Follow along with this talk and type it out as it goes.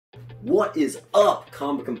What is up,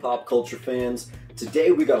 comic and pop culture fans?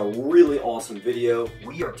 Today we got a really awesome video.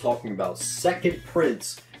 We are talking about second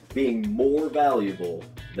prints being more valuable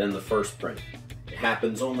than the first print. It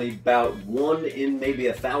happens only about 1 in maybe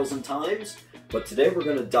 1,000 times, but today we're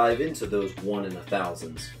going to dive into those 1 in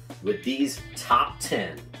 1,000s with these top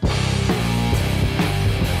 10.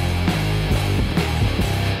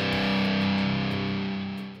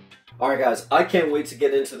 Alright guys, I can't wait to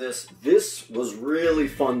get into this. This was really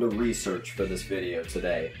fun to research for this video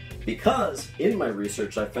today because in my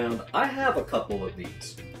research I found I have a couple of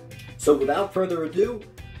these. So without further ado,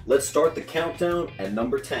 let's start the countdown at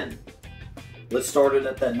number 10. Let's start it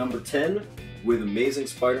at that number 10 with Amazing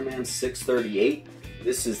Spider-Man 638.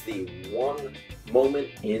 This is the One Moment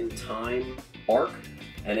in Time arc,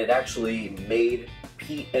 and it actually made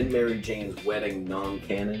Pete and Mary Jane's wedding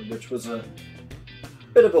non-canon, which was a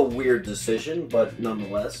bit of a weird decision, but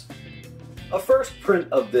nonetheless. A first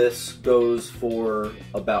print of this goes for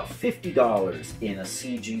about $50 in a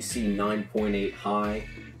CGC 9.8 high.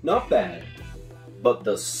 Not bad. But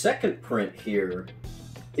the second print here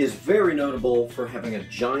is very notable for having a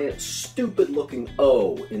giant, stupid-looking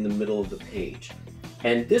O in the middle of the page.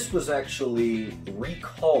 And this was actually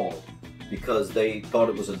recalled because they thought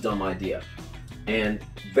it was a dumb idea. And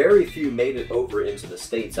very few made it over into the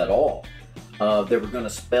States at all. They were going to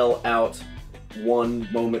spell out One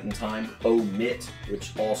Moment in Time, omit,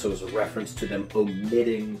 which also is a reference to them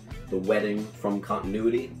omitting the wedding from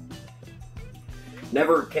continuity.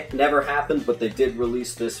 Never happened, but they did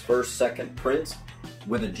release this second print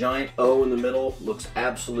with a giant O in the middle. Looks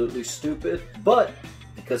absolutely stupid, but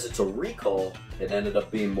because it's a recall, it ended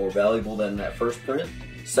up being more valuable than that first print.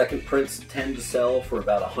 Second prints tend to sell for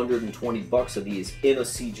about 120 bucks of these in a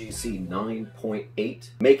CGC 9.8,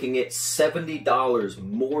 making it $70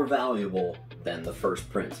 more valuable than the first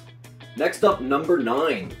print. Next up, number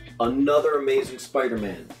 9, another Amazing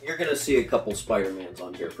Spider-Man. You're gonna see a couple Spider-Mans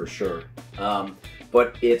on here for sure,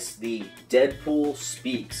 but it's the Deadpool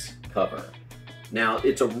Speaks cover. Now,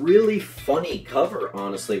 it's a really funny cover,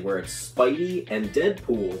 honestly, where it's Spidey and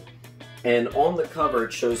Deadpool. And on the cover,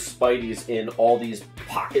 it shows Spidey's in all these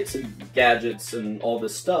pockets and gadgets and all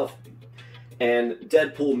this stuff. And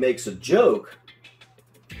Deadpool makes a joke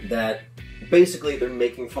that basically they're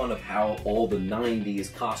making fun of how all the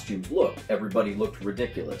 90s costumes look. Everybody looked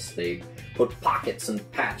ridiculous. They put pockets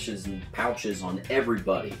and patches and pouches on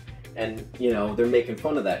everybody. And, you know, they're making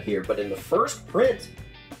fun of that here. But in the first print,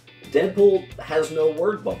 Deadpool has no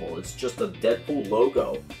word bubble. It's just a Deadpool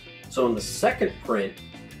logo. So in the second print,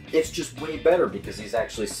 it's just way better because he's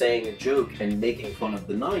actually saying a joke and making fun of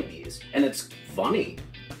the 90s. And it's funny.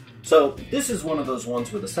 So this is one of those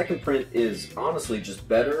ones where the second print is honestly just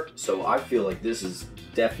better. So I feel like this is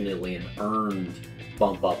definitely an earned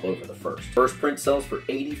bump up over the first. First print sells for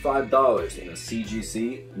 $85 in a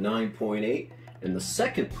CGC 9.8. And the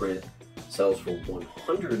second print sells for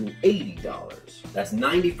 $180. That's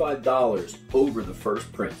 $95 over the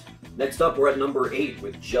first print. Next up, we're at number 8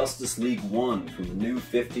 with Justice League 1 from the New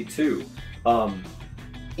 52.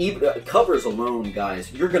 Even covers alone, guys,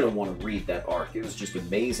 you're going to want to read that arc. It was just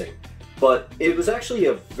amazing. But it was actually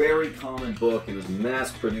a very common book. It was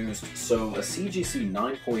mass-produced, so a CGC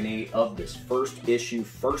 9.8 of this first issue,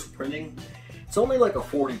 first printing, it's only like a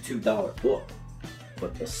 $42 book.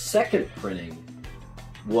 But the second printing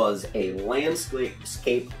was a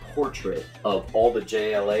landscape portrait of all the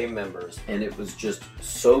JLA members, and it was just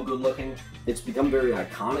so good looking. It's become very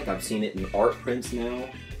iconic. I've seen it in art prints now,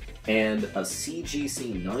 and a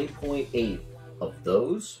CGC 9.8 of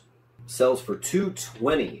those sells for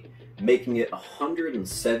 $220, making it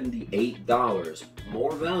 $178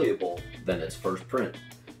 more valuable than its first print.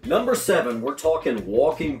 Number 7, we're talking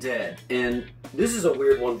Walking Dead, and this is a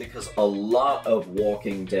weird one because a lot of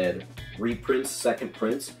Walking Dead reprints, second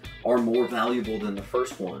prints, are more valuable than the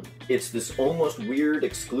first one. It's this almost weird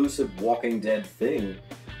exclusive Walking Dead thing.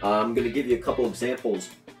 I'm going to give you a couple examples.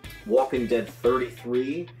 Walking Dead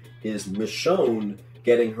 33 is Michonne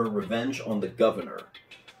getting her revenge on the governor.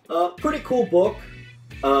 Pretty cool book,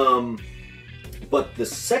 but the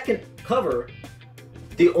second cover,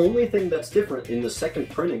 the only thing that's different in the second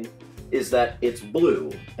printing is that it's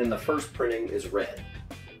blue and the first printing is red.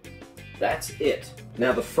 That's it.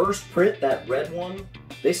 Now the first print, that red one,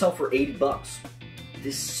 they sell for 80 bucks.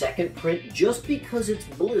 This second print, just because it's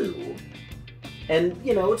blue, and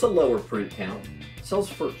you know, it's a lower print count, sells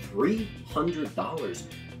for $300,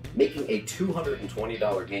 making a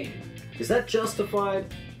 $220 gain. Is that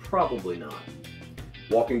justified? Probably not.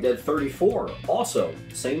 Walking Dead 34, also,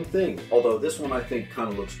 same thing, although this one I think kind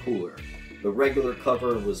of looks cooler. The regular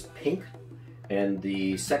cover was pink, and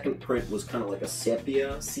the second print was kind of like a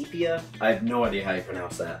sepia. I have no idea how you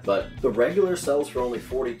pronounce that, but the regular sells for only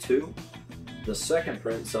 $42. The second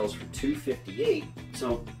print sells for $258.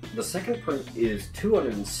 So the second print is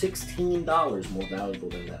 $216 more valuable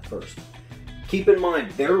than that first. Keep in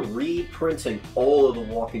mind, they're reprinting all of the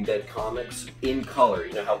Walking Dead comics in color.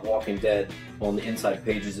 You know how Walking Dead, on the inside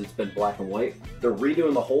pages, it's been black and white? They're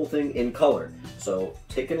redoing the whole thing in color. So,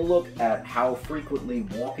 taking a look at how frequently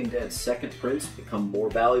Walking Dead's second prints become more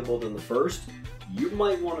valuable than the first, you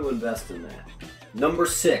might want to invest in that. Number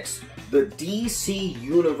 6, the DC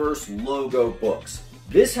Universe logo books.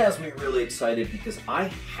 This has me really excited because I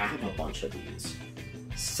have a bunch of these.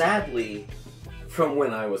 Sadly, from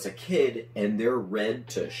when I was a kid, and they're read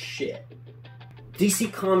to shit.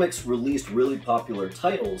 DC Comics released really popular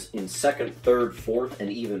titles in 2nd, 3rd, 4th,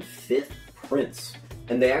 and even 5th prints.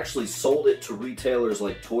 And they actually sold it to retailers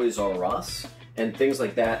like Toys R Us and things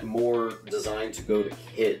like that, more designed to go to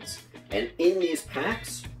kids. And in these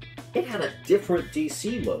packs, it had a different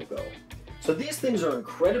DC logo. So these things are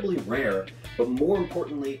incredibly rare, but more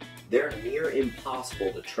importantly, they're near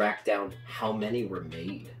impossible to track down how many were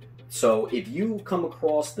made. So if you come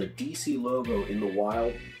across the DC logo in the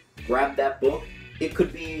wild, grab that book. It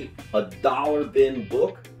could be a dollar bin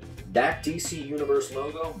book. That DC Universe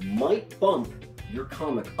logo might bump your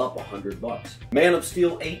comic up $100. Man of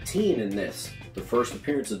Steel 18 in this, the first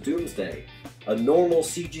appearance of Doomsday. A normal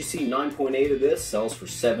CGC 9.8 of this sells for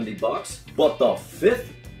 $70, but the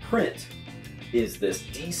 5th print is this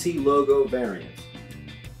DC logo variant,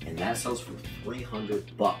 and that sells for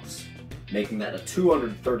 $300. Making that a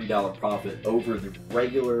 $230 profit over the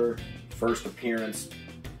regular first appearance,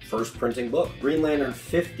 first printing book. Green Lantern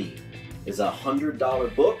 50 is a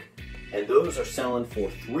 $100 book, and those are selling for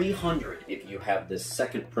 $300 if you have this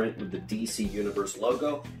second print with the DC Universe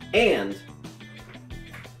logo. And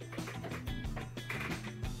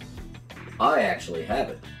I actually have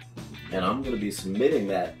it, and I'm going to be submitting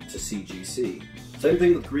that to CGC. Same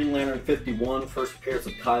thing with Green Lantern 51, first appearance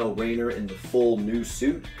of Kyle Rayner in the full new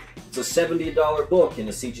suit. It's a $70 book in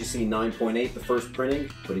a CGC 9.8, the first printing,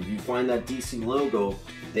 but if you find that DC logo,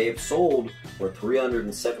 they have sold for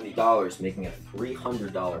 $370, making a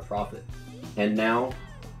 $300 profit. And now,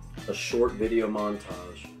 a short video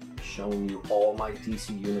montage showing you all my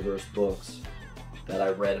DC Universe books that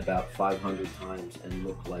I read about 500 times and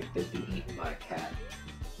look like they've been eaten by a cat.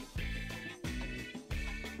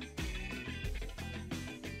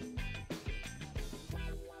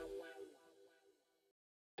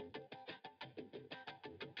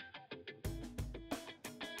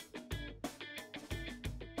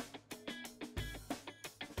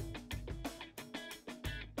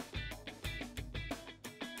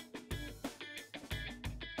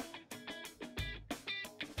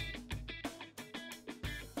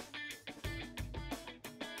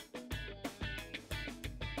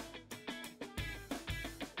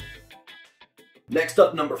 Next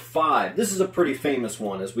up, number 5. This is a pretty famous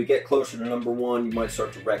one. As we get closer to number 1, you might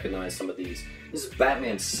start to recognize some of these. This is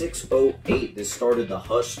Batman 608. This started the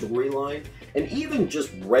Hush storyline. And even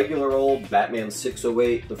just regular old Batman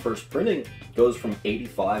 608, the first printing, goes from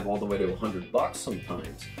 $85 all the way to $100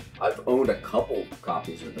 sometimes. I've owned a couple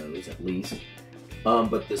copies of those, at least.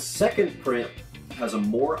 But the second print has a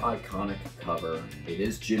more iconic cover. It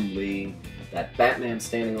is Jim Lee. That Batman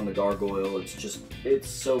standing on the gargoyle, it's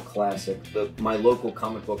so classic. My local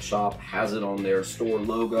comic book shop has it on their store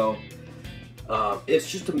logo.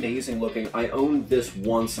 It's just amazing looking. I owned this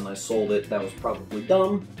once and I sold it. That was probably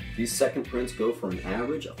dumb. These second prints go for an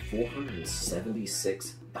average of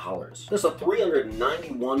 $476. That's a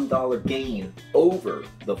 $391 gain over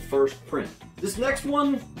the first print. This next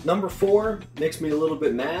one, number 4, makes me a little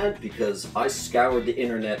bit mad because I scoured the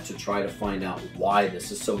internet to try to find out why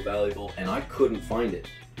this is so valuable and I couldn't find it.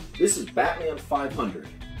 This is Batman 500.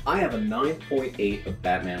 I have a 9.8 of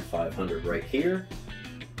Batman 500 right here,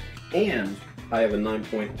 and I have a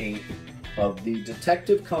 9.8 of the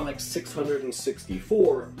Detective Comics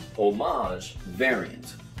 664 homage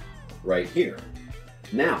variant right here.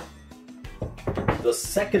 Now, the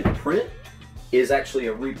second print is actually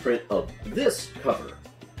a reprint of this cover.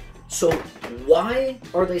 So why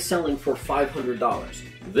are they selling for $500?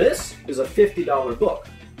 This is a $50 book.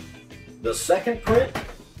 The second print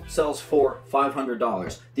sells for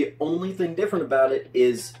 $500. The only thing different about it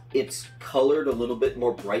is it's colored a little bit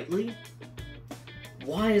more brightly.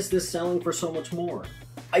 Why is this selling for so much more?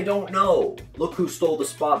 I don't know. Look who stole the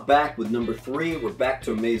spot back with number 3. We're back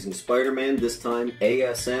to Amazing Spider-Man, this time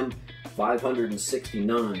ASM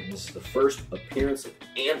 569. This is the first appearance of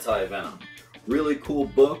Anti-Venom. Really cool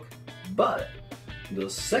book, but the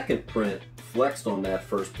second print flexed on that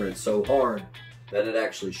first print so hard that it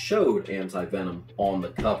actually showed Anti-Venom on the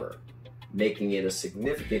cover, making it a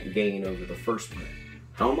significant gain over the first print.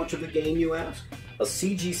 How much of a gain, you ask? A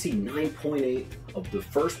CGC 9.8 of the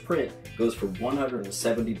first print goes for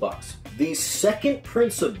 $170. The second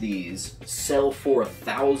prints of these sell for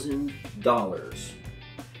 $1,000.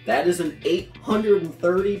 That is an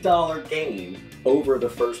 $830 gain over the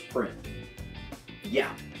first print.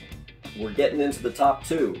 Yeah, we're getting into the top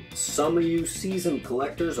two. Some of you seasoned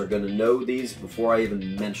collectors are going to know these before I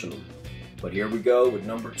even mention them. But here we go with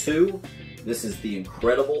number 2. This is the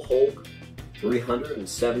Incredible Hulk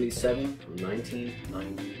 377 from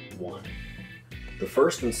 1991. The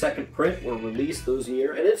first and second print were released those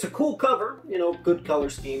year, and it's a cool cover, you know, good color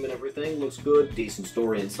scheme and everything, looks good, decent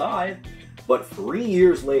story inside. But 3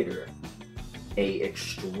 years later, a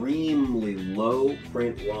extremely low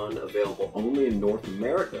print run available only in North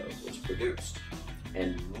America was produced.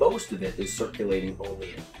 And most of it is circulating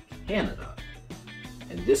only in Canada.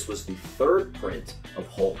 And this was the third print of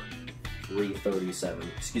Hulk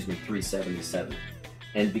 377.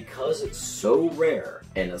 And because it's so rare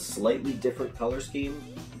and a slightly different color scheme,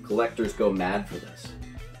 collectors go mad for this.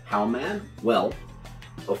 How mad? Well,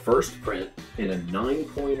 a first print in a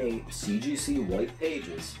 9.8 CGC white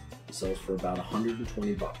pages sells for about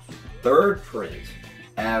 $120. Third print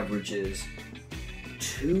averages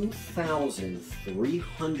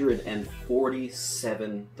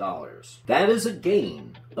 $2,347. That is a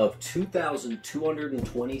gain of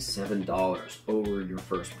 $2,227 over your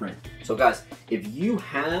first print. So guys, if you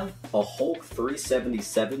have a Hulk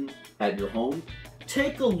 377 at your home,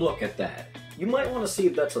 take a look at that. You might want to see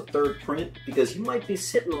if that's a third print, because you might be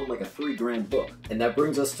sitting on like a $3 book. And that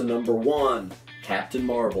brings us to number 1, Captain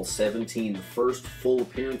Marvel 17, the first full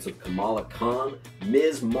appearance of Kamala Khan,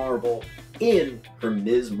 Ms. Marvel, in her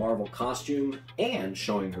Ms. Marvel costume and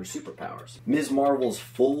showing her superpowers. Ms. Marvel's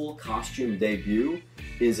full costume debut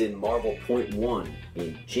is in Marvel Point 1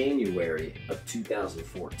 in January of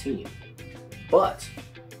 2014. But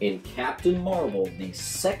in Captain Marvel, the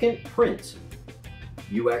second print,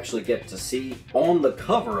 you actually get to see, on the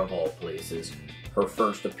cover of all places, her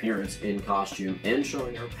first appearance in costume and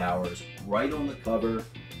showing her powers right on the cover,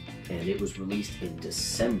 and it was released in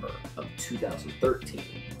December of 2013,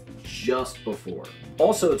 just before.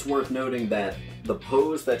 Also, it's worth noting that the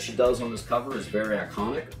pose that she does on this cover is very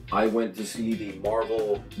iconic. I went to see the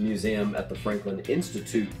Marvel Museum at the Franklin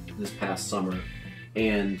Institute this past summer,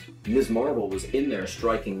 and Ms. Marvel was in there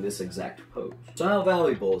striking this exact pose. So how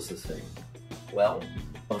valuable is this thing? Well,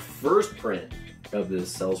 a first print of this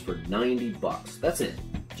sells for $90. That's it,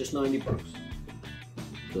 just $90.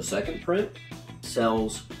 The second print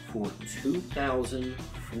sells for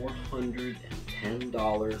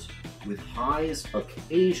 $2,410, with highs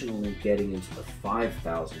occasionally getting into the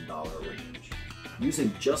 $5,000 range.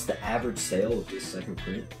 Using just the average sale of this second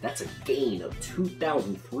print, that's a gain of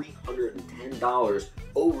 $2,310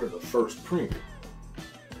 over the first print.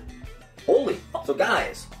 Holy, so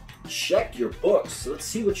guys, check your books. Let's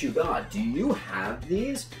see what you got. Do you have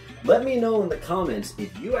these? Let me know in the comments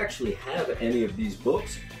if you actually have any of these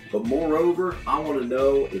books. But moreover, I want to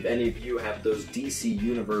know if any of you have those DC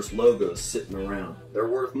Universe logos sitting around. They're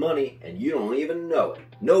worth money and you don't even know it.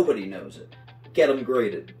 Nobody knows it. Get them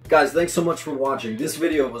graded. Guys, thanks so much for watching. This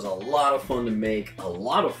video was a lot of fun to make, a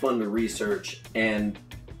lot of fun to research, and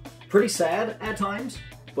pretty sad at times,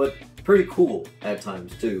 but pretty cool at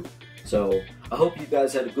times too. So I hope you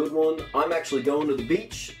guys had a good one. I'm actually going to the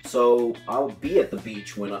beach, so I'll be at the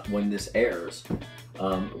beach when this airs.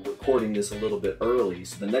 Recording this a little bit early,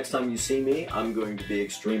 so the next time you see me, I'm going to be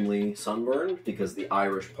extremely sunburned because the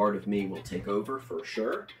Irish part of me will take over for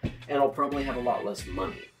sure, and I'll probably have a lot less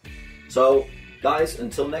money. So, guys,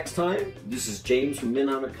 until next time, this is James from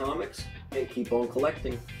Minheimer Comics, and keep on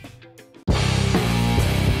collecting.